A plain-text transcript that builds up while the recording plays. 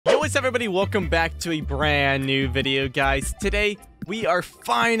What's up, everybody? Welcome back to a brand new video, guys. Today we are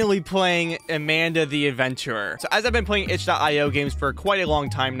finally playing Amanda the Adventurer. So as I've been playing itch.io games for quite a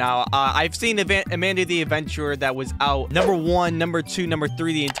long time now, I've seen Amanda the Adventurer that was out number 1, number 2, number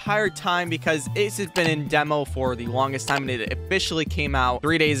 3 the entire time because it's been in demo for the longest time, and it officially came out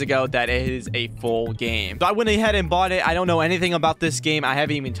 3 days ago that it is a full game. So I went ahead and bought it. I don't know anything about this game. I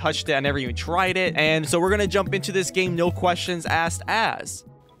haven't even touched it. I never even tried it. And so we're gonna jump into this game, no questions asked, as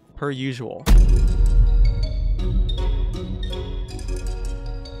per usual.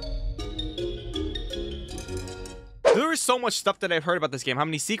 There is so much stuff that I've heard about this game, how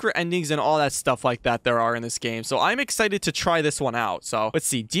many secret endings and all that stuff like that there are in this game. So I'm excited to try this one out. So let's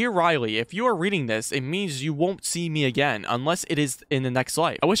see. Dear Riley, if you are reading this, it means you won't see me again unless it is in the next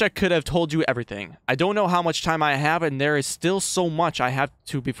life. I wish I could have told you everything. I don't know how much time I have, and there is still so much I have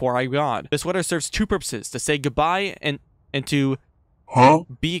to before I'm gone. This letter serves two purposes: to say goodbye and to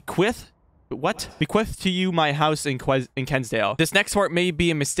bequeath. What? Bequeath to you my house in Kensdale. This next part may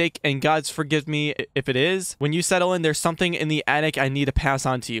be a mistake, and God's forgive me if it is. When you settle in, there's something in the attic I need to pass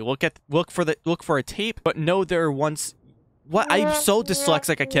on to you. Look for a tape, but know there once. What? I'm so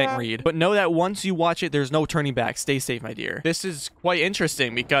dyslexic I can't read. But know that once you watch it, there's no turning back. Stay safe, my dear. This is quite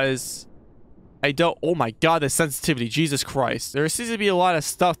interesting because I don't. Oh my God, the sensitivity. Jesus Christ. There seems to be a lot of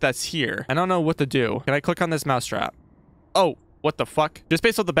stuff that's here. I don't know what to do. Can I click on this mousetrap? Oh. What the fuck? Just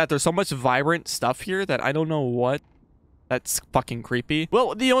based off the bat, there's so much vibrant stuff here that I don't know what. That's fucking creepy.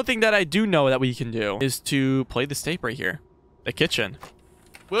 Well, the only thing that I do know that we can do is to play this tape right here. The kitchen.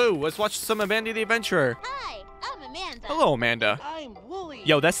 Whoa, let's watch some Amanda the Adventurer. Hi, I'm Amanda. Hello, Amanda. I'm Wooly.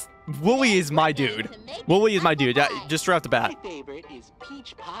 Yo, Wooly is my dude. Wooly is my dude. Just right off the bat. My favorite is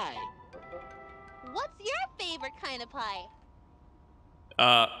peach pie. What's your favorite kind of pie?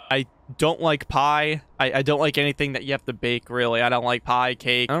 I don't like pie. I don't like anything that you have to bake, really. I don't like pie,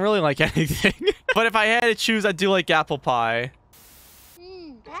 cake. I don't really like anything. But if I had to choose, I do like apple pie.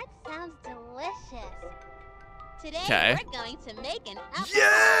 That sounds delicious. Today, we're going to make an apple pie.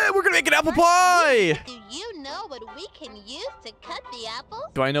 Yeah, we're gonna make an apple pie! Do you know what we can use to cut the apples?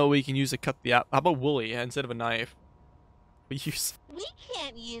 Do I know what we can use to cut the apple? How about Wooly instead of a knife? We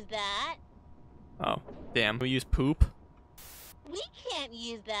can't use that. Oh, damn. We use poop? We can't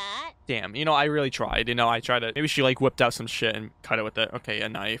use that. Damn, you know, I really tried. You know, I tried to. Maybe she like whipped out some shit and cut it with it. Okay, a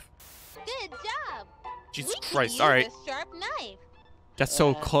knife. Good job. Jesus Christ! All right. A sharp knife. That's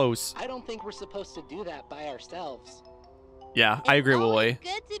so close. I don't think we're supposed to do that by ourselves. Yeah, I agree, Wooly. It's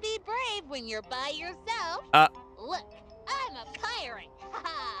good to be brave when you're by yourself. Look, I'm a pirate.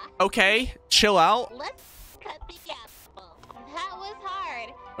 Okay, chill out. Let's cut the apple. That was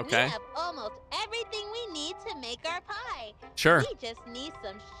hard. Okay. We have almost everything we need to make our pie. Sure. We just need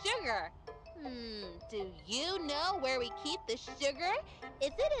some sugar. Do you know where we keep the sugar? Is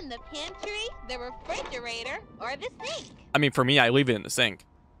it in the pantry, the refrigerator, or the sink? I mean, for me, I leave it in the sink.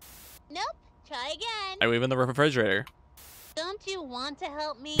 Nope. Try again. I leave it in the refrigerator. Don't you want to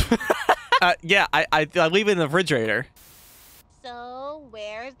help me? Yeah, I leave it in the refrigerator. So,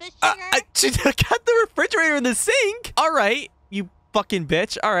 where's the sugar? I got the refrigerator in the sink. All right, you fucking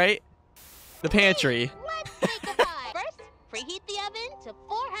bitch. All right. The pantry. Let's make a pie. First, preheat the oven to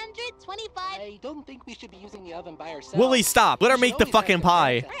 425. I don't think we should be using the oven by ourselves. Wooly, stop. Let her make the fucking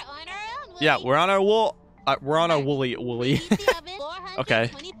pie. We're on our own, Wooly. Yeah, we're on our we're on our Wooly. Preheat the oven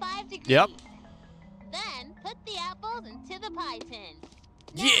 425 degrees. Yep. Then, put the apples into the pie tin.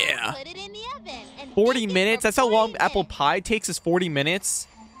 Now, Yeah. put it in the oven and 40 bake it minutes? for That's how 40 long apple minutes. pie takes is 40 minutes?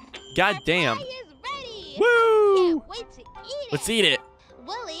 God damn. Pie is ready. Woo! I can't wait to eat it. Let's eat it.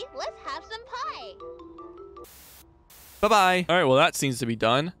 Wooly, let's have some pie. Bye-bye. All right, well, that seems to be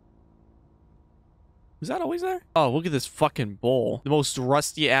done. Was that always there? Oh, look at this fucking bowl. The most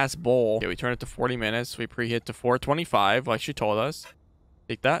rusty-ass bowl. Okay, we turn it to 40 minutes. We preheat to 425, like she told us.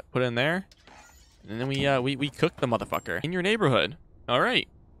 Take that, put it in there. And then we cook the motherfucker in your neighborhood. All right.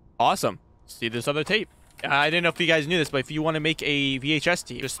 Awesome. See this other tape. I didn't know if you guys knew this, but if you want to make a VHS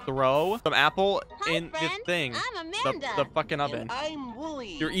tape, just throw some apple in friend. the thing. I'm Amanda. The fucking oven. And I'm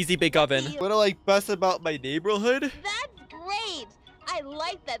Wooly. Your easy bake oven. What I like best about my neighborhood? That's great. I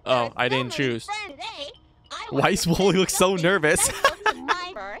like that. Oh, there's I so didn't many choose. friends today. I Why want is to Wooly make look so something nervous? special to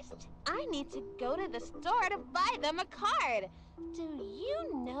my first, I need to go to the store to buy them a card. Do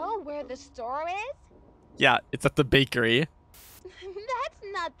you know where the store is? Yeah, it's at the bakery.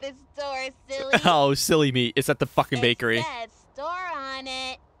 That's not the store, silly. Oh, silly me. It's at the fucking bakery. It says store on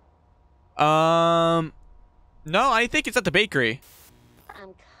it. No, I think it's at the bakery.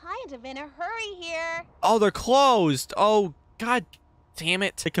 I'm kind of in a hurry here. Oh, they're closed. Oh, God damn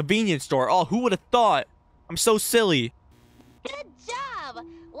it. The convenience store. Oh, who would have thought? I'm so silly. Good job.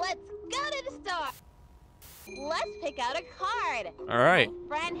 Let's go to the store. Let's pick out a card. All right.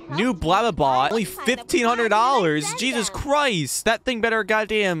 Friend New blah blah. Only What kind of $1,500. card should I Jesus send them? Christ. That thing better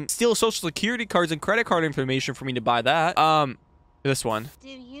goddamn steal social security cards and credit card information for me to buy that. This one. Do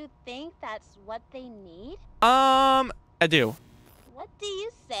you think that's what they need? I do. What do you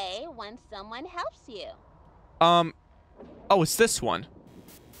say when someone helps you? Oh, it's this one.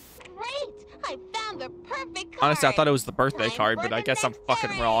 Great! I found the perfect card. Honestly, I thought it was the birthday Time card, for but I the guess I'm next fucking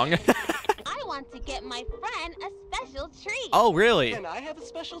errand. wrong. I want to get my friend a special treat. Oh, really? Can I have a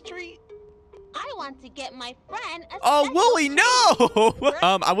special treat? I want to get my friend a Oh, special Wooly, treat.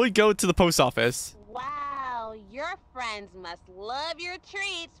 no! I would go to the post office. Wow, your friends must love your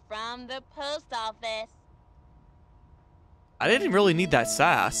treats from the post office. I didn't really need that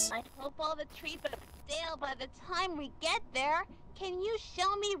sass. I hope all the treats are stale by the time we get there. Can you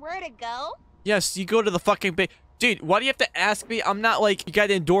show me where to go? Yes, you go to the fucking Dude, why do you have to ask me? I'm not like you got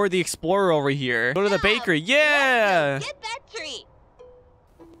Endure the Explorer over here. Go to the No, bakery. let's Yeah. go get that treat.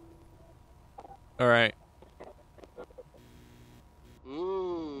 All right.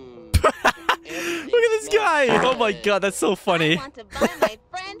 Mmm. Look at this guy. Oh my god, that's so I funny. want to buy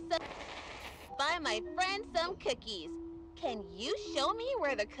my friend some cookies. Can you show me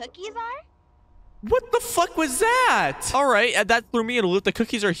where the cookies are? What the fuck was that? All right, that threw me in a loop. The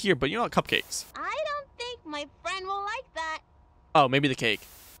cookies are here, but you know what? Cupcakes. I don't think my friend will like that. Oh, maybe the cake.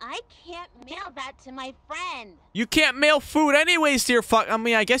 I can't mail that to my friend. You can't mail food anyways to your I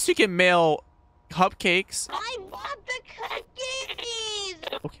mean, I guess you can mail cupcakes. I want the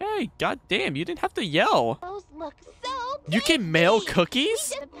cookies. Okay, god damn, you didn't have to yell. Those look so You can mail tasty.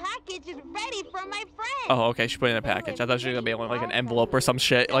 cookies? The package is ready for my friend. Oh, okay, she put it in a package. I thought she was gonna mail like an envelope or some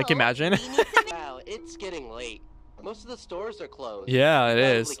shit. Like, So, imagine. we need to make- Wow, it's getting late. Most of the stores are closed. Yeah, it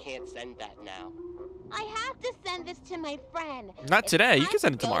Probably is. can't send that now. I have to send this to my friend. Not It's today. You time can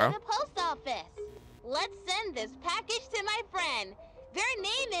send it to go tomorrow. to the post office. Let's send this package to my friend. Their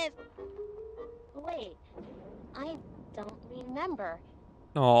name is... Wait, I don't remember.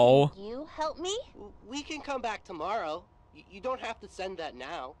 Oh, Can you help me? We can come back tomorrow. You don't have to send that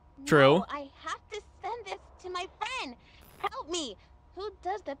now. True. No, I have to send this to my friend. Help me. Who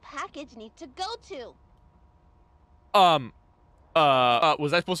does the package need to go to?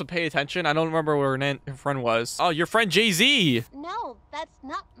 was I supposed to pay attention? I don't remember where her friend was. Oh, your friend JZee. No, that's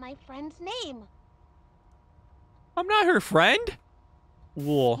not my friend's name. I'm not her friend.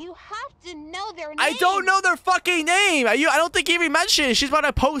 Whoa. You have to know their name. I don't know their fucking name. I don't think you even mentioned it. She's about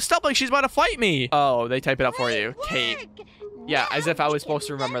to post up like she's about to fight me. Oh, they type it up for you. Great Kate. work. Yeah, Now as if I we was can supposed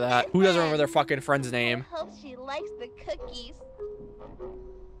to remember send that. this Who doesn't remember their in. fucking friend's name? I hope she likes the cookies.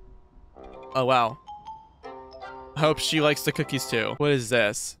 Oh, wow. I hope she likes the cookies too. What is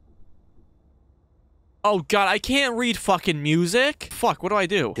this? Oh, God, I can't read fucking music. Fuck, what do I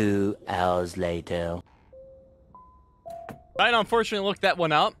do? 2 hours later. I unfortunately looked that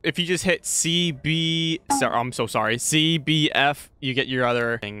one up. If you just hit sorry, I'm so sorry. CBF, you get your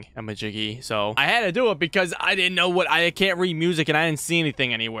other thing. I'm a jiggy. So I had to do it because I didn't know I can't read music and I didn't see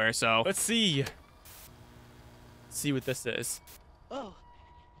anything anywhere. So let's see. Let's see what this is. Oh,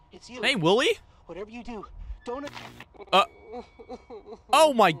 it's you. Hey, Wooly. Whatever you do, don't...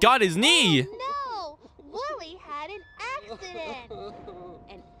 Oh my God, his knee. Oh, no! Wooly had an accident.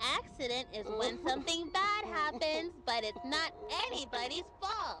 An accident is when something bad happens, but it's not anybody's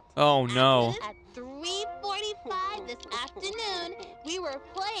fault. Oh no. At 3:45 this afternoon, we were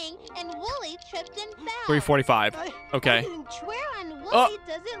playing and Wooly tripped and fell. 3:45. Okay. Where on Wooly Oh.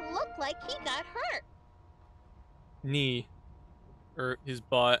 does it look like he got hurt? Knee. Or his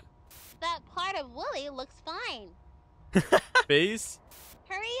butt. That part of Wooly looks fine. Face.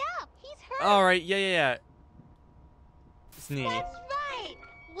 Hurry up, he's hurt. All right. Yeah. His knee. That's right.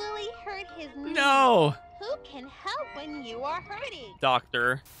 Willie hurt his knee. No. Who can help when you are hurting?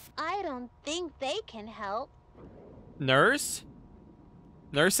 Doctor. I don't think they can help. Nurse.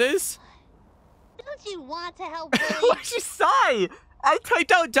 Nurses. Don't you want to help Willie? What'd you say? I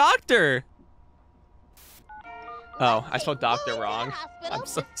typed out doctor. Oh, I Let's spelled take doctor Willie to the wrong. hospital I'm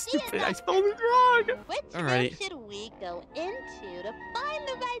so to see a stupid. I doctor. spelled it wrong. Which All room right. should we go into to find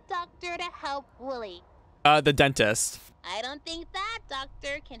the right doctor to help Willie? The dentist. I don't think that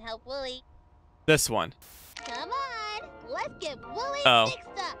doctor can help Willie. This one. Come on, let's get Willie Oh. fixed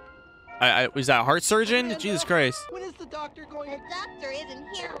up. Was that a heart surgeon? Jesus Christ. When is the doctor going The to... doctor isn't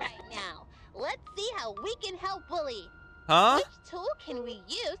here right now. Let's see how we can help Willie. Huh? Which tool can we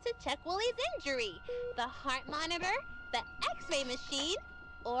use to check Willie's injury? The heart monitor, the x-ray machine,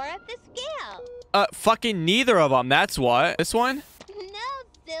 or the scale? Fucking neither of them. That's what. This one?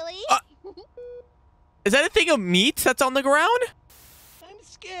 No, silly. Is that a thing of meat that's on the ground? I'm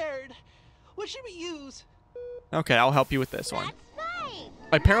scared. What should we use? Okay, I'll help you with this one. That's right.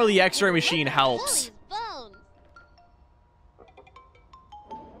 Apparently the X-ray Look machine at helps. Lily's bones.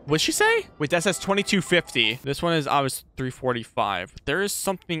 What'd she say? Wait, that says 2250. This one is obviously 345. There is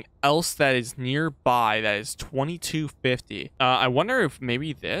something else that is nearby that is 2250. I wonder if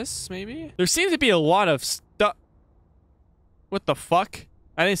maybe this, maybe? There seems to be a lot of stuff. What the fuck?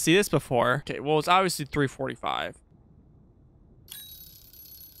 I didn't see this before. Okay, well, it's obviously 345.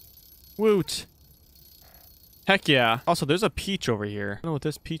 Woot. Heck yeah. Also, there's a peach over here. I don't know what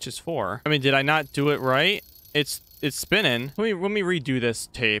this peach is for. I mean, did I not do it right? It's spinning. Let me redo this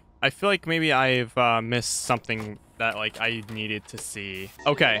tape. I feel like maybe I've missed something that like I needed to see.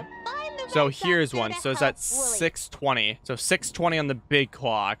 Okay. So here's one. So it's at 620. So 620 on the big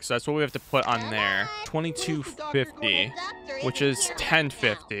clock. So that's what we have to put on there. 2250, which is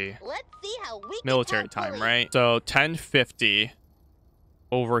 1050 military time, right? So 1050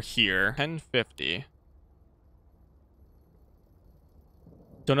 over here. 1050.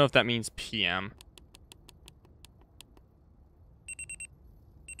 Don't know if that means PM.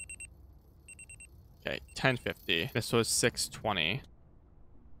 Okay, 1050. This was 620.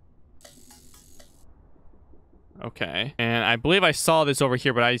 Okay. And I believe I saw this over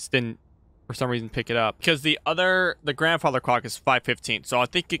here, but I just didn't, for some reason, pick it up. Because the grandfather clock is 515. So I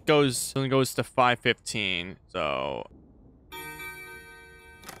think it goes to 515. So.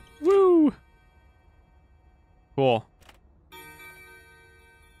 Woo! Cool.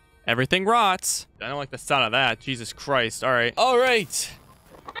 Everything rots. I don't like the sound of that. Jesus Christ. All right. All right.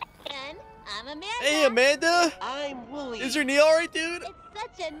 And I'm Amanda. Hey, Amanda. I'm Wooly. Is your knee all right, dude? It's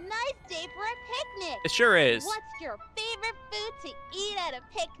such a nice day for a picnic. It sure is. What's your favorite food to eat at a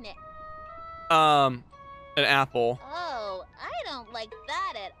picnic? An apple. Oh, I don't like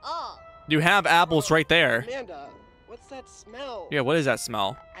that at all. You have apples right there. Amanda, what's that smell? Yeah, what is that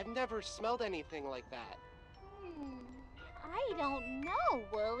smell? I've never smelled anything like that. I don't know,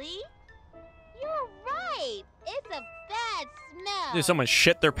 Wooly. You're right. It's a bad smell. Did someone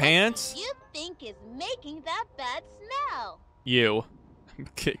shit their pants? What do you think is making that bad smell? You.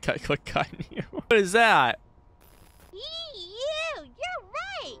 Click on you. What is that? You. You're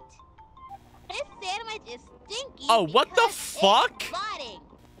right. This sandwich is stinky. Oh, what the because fuck? It's rotting.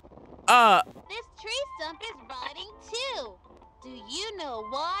 This tree stump is rotting too. Do you know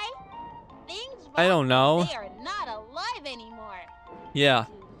why? Things rot I don't know. when they are not alive anymore. Yeah.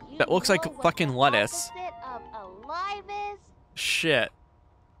 Do you That looks like know what fucking the lettuce. opposite of alive is? Shit.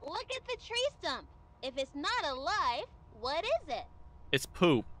 Look at the tree stump. If it's not alive, what is it? It's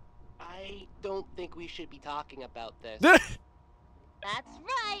poop. I don't think we should be talking about this. That's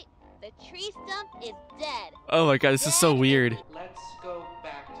right. The tree stump is dead. Oh my god, this is so weird. Let's go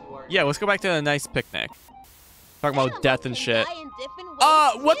back to our... Yeah, let's go back to a nice picnic. Talking about Animals death and can shit. die in different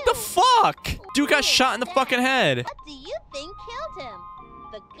ways, What the too. fuck? Dude got Who shot in the is fucking that? head. What do you think killed him?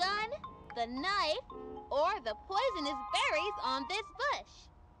 The gun, the knife, or the poisonous berries on this bush?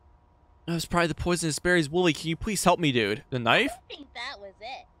 It was probably the poisonous berries. Wooly, can you please help me, dude? The knife? I think that was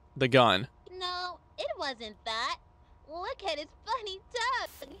it. The gun. No, it wasn't that. Look at his funny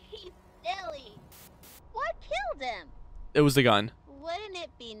tongue. He's silly. What killed him? It was the gun. Wouldn't it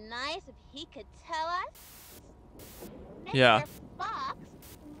be nice if he could tell us? Mr. Yeah. Fox,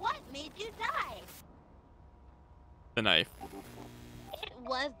 what made you die? The knife. It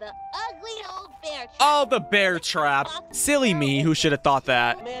was the ugly old bear trap. Oh, the bear trap. Silly me, who should have thought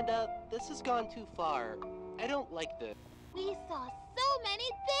that? Amanda, this has gone too far. I don't like this. We saw so many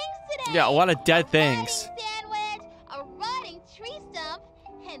things today. Yeah, a lot of dead A things. rotting sandwich, a rotting tree stump,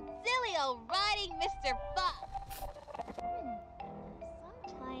 and silly old rotting Mr. Fox.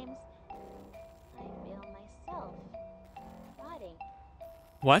 Sometimes I feel myself rotting,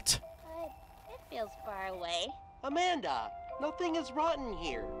 What? but it feels far away. Amanda, nothing is rotten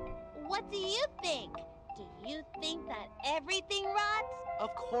here. What do you think? Do you think that everything rots?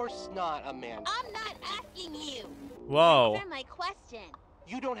 Of course not, Amanda. I'm not asking you. Whoa. Answer my question.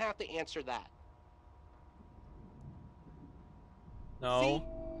 You don't have to answer that. No. See?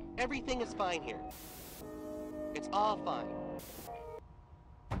 Everything is fine here. It's all fine.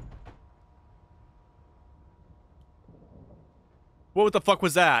 What the fuck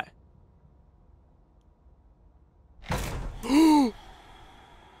was that?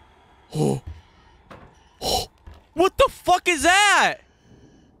 What the fuck is that?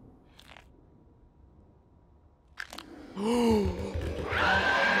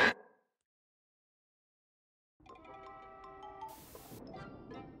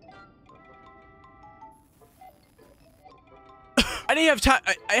 I didn't have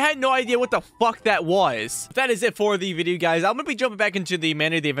time. I had no idea what the fuck that was. That is it for the video, guys. I'm gonna be jumping back into the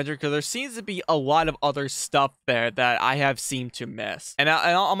Man of the Adventure because there seems to be a lot of other stuff there that I have seemed to miss. And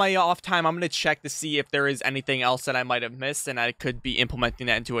on my off time, I'm gonna check to see if there is anything else that I might have missed, and I could be implementing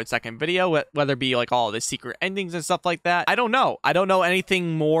that into a second video, whether it be like all the secret endings and stuff like that. I don't know. I don't know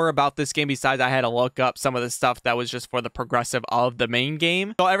anything more about this game besides I had to look up some of the stuff that was just for the progressive of the main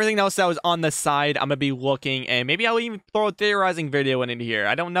game. So everything else that was on the side, I'm gonna be looking, and maybe I'll even throw a theorizing video in here.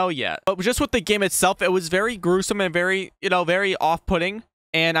 I don't know yet. But just with the game itself, it was very gruesome and very, very off-putting.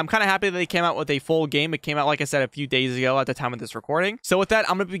 And I'm kind of happy that they came out with a full game. It came out, like I said, a few days ago at the time of this recording. So with that,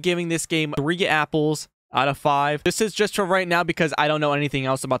 I'm going to be giving this game 3 apples out of 5. This is just for right now because I don't know anything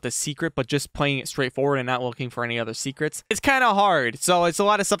else about the secret, but just playing it straightforward and not looking for any other secrets. It's kind of hard. So it's a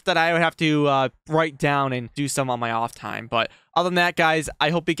lot of stuff that I would have to write down and do some on my off time. But other than that, guys, I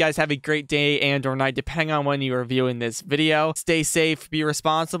hope you guys have a great day and or night, depending on when you are viewing this video. Stay safe, be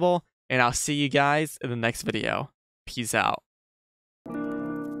responsible, and I'll see you guys in the next video. Peace out.